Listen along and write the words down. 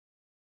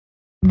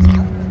Hello,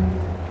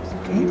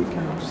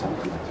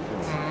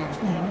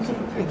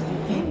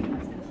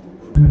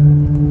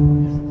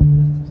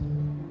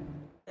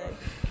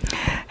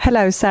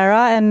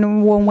 Sara,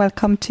 and warm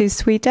welcome to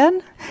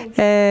Sweden.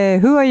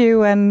 Who are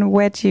you and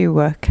where do you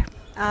work?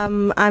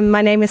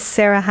 My name is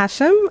Sara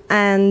Hashem,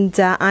 and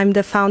I'm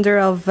the founder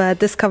of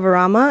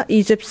Discoverama,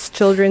 Egypt's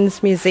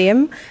children's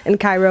museum in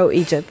Cairo,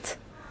 Egypt.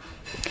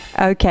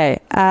 Okay,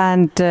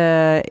 and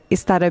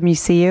is that a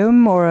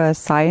museum or a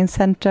science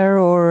center,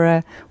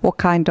 or what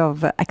kind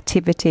of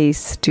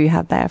activities do you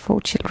have there for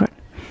children?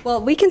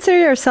 Well, we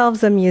consider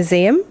ourselves a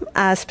museum,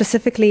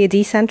 specifically a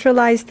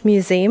decentralized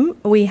museum.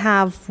 We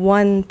have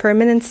one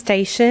permanent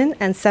station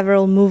and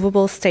several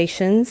movable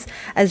stations,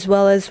 as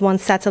well as one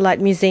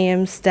satellite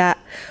museum that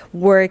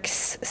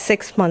works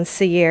 6 months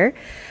a year.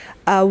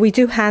 We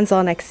do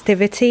hands-on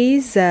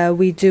activities,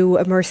 we do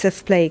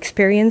immersive play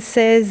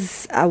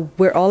experiences.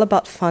 We're all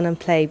about fun and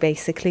play,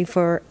 basically,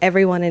 for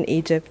everyone in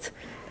Egypt.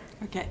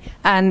 Okay.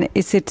 And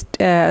is it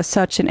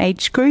such an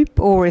age group,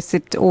 or is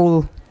it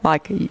all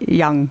like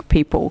young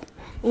people?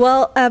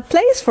 Well,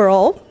 play is for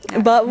all,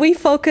 but we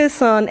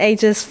focus on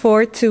ages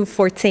 4 to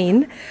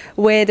 14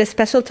 with a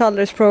special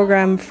toddlers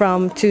program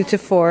from 2 to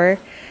 4.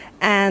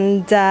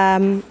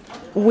 And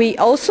we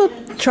also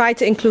try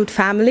to include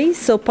families.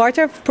 So part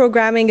of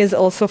programming is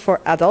also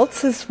for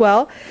adults as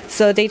well.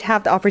 So they'd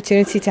have the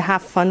opportunity to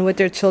have fun with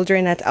their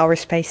children at our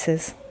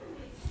spaces.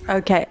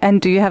 Okay, and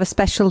do you have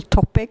special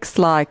topics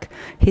like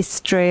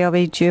history of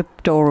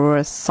Egypt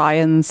or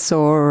science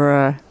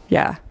or,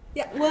 yeah?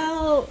 Yeah,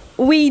 well,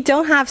 we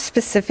don't have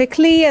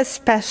specifically a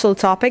special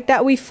topic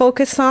that we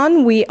focus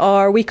on. We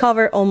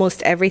cover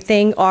almost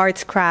everything: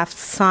 art, crafts,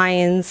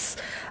 science,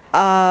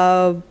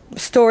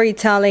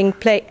 storytelling,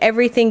 play,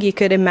 everything you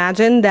could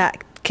imagine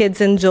that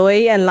kids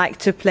enjoy and like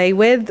to play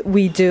with,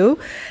 we do.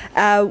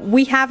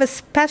 We have a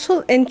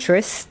special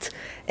interest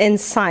in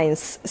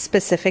science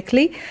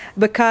specifically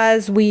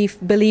because we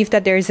believe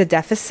that there is a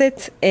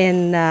deficit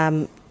in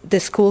the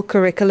school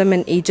curriculum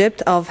in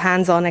Egypt of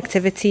hands-on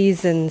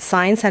activities in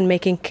science and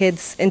making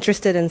kids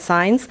interested in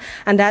science.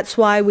 And that's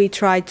why we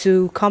try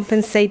to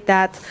compensate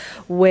that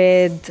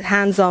with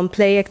hands-on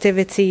play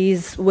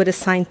activities with a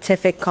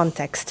scientific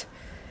context.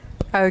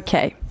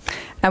 Okay.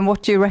 And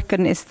what do you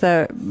reckon is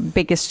the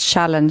biggest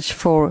challenge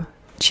for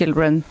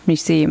children's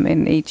museum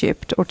in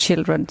Egypt or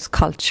children's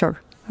culture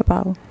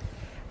about?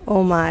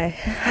 Oh my.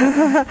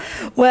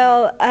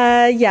 Well,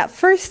 yeah,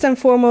 first and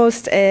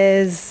foremost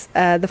is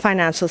the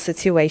financial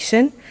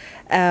situation.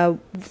 And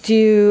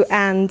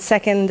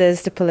second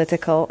is the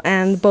political,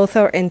 and both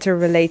are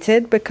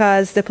interrelated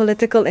because the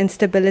political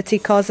instability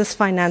causes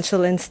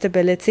financial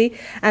instability,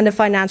 and the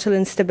financial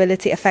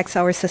instability affects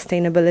our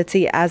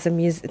sustainability as a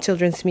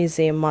children's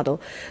museum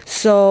model.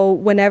 So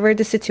whenever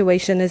the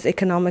situation is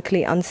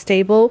economically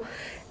unstable,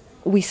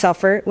 we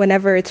suffer.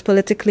 Whenever it's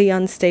politically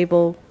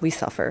unstable, we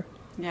suffer.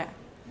 Yeah.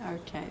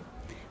 Okay.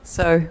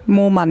 So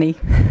more money.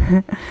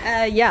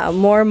 Yeah,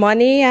 more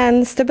money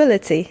and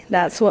stability.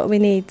 That's what we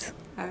need.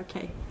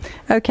 Okay.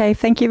 Okay,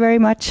 thank you very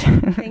much.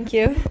 Thank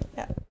you.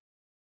 Yeah.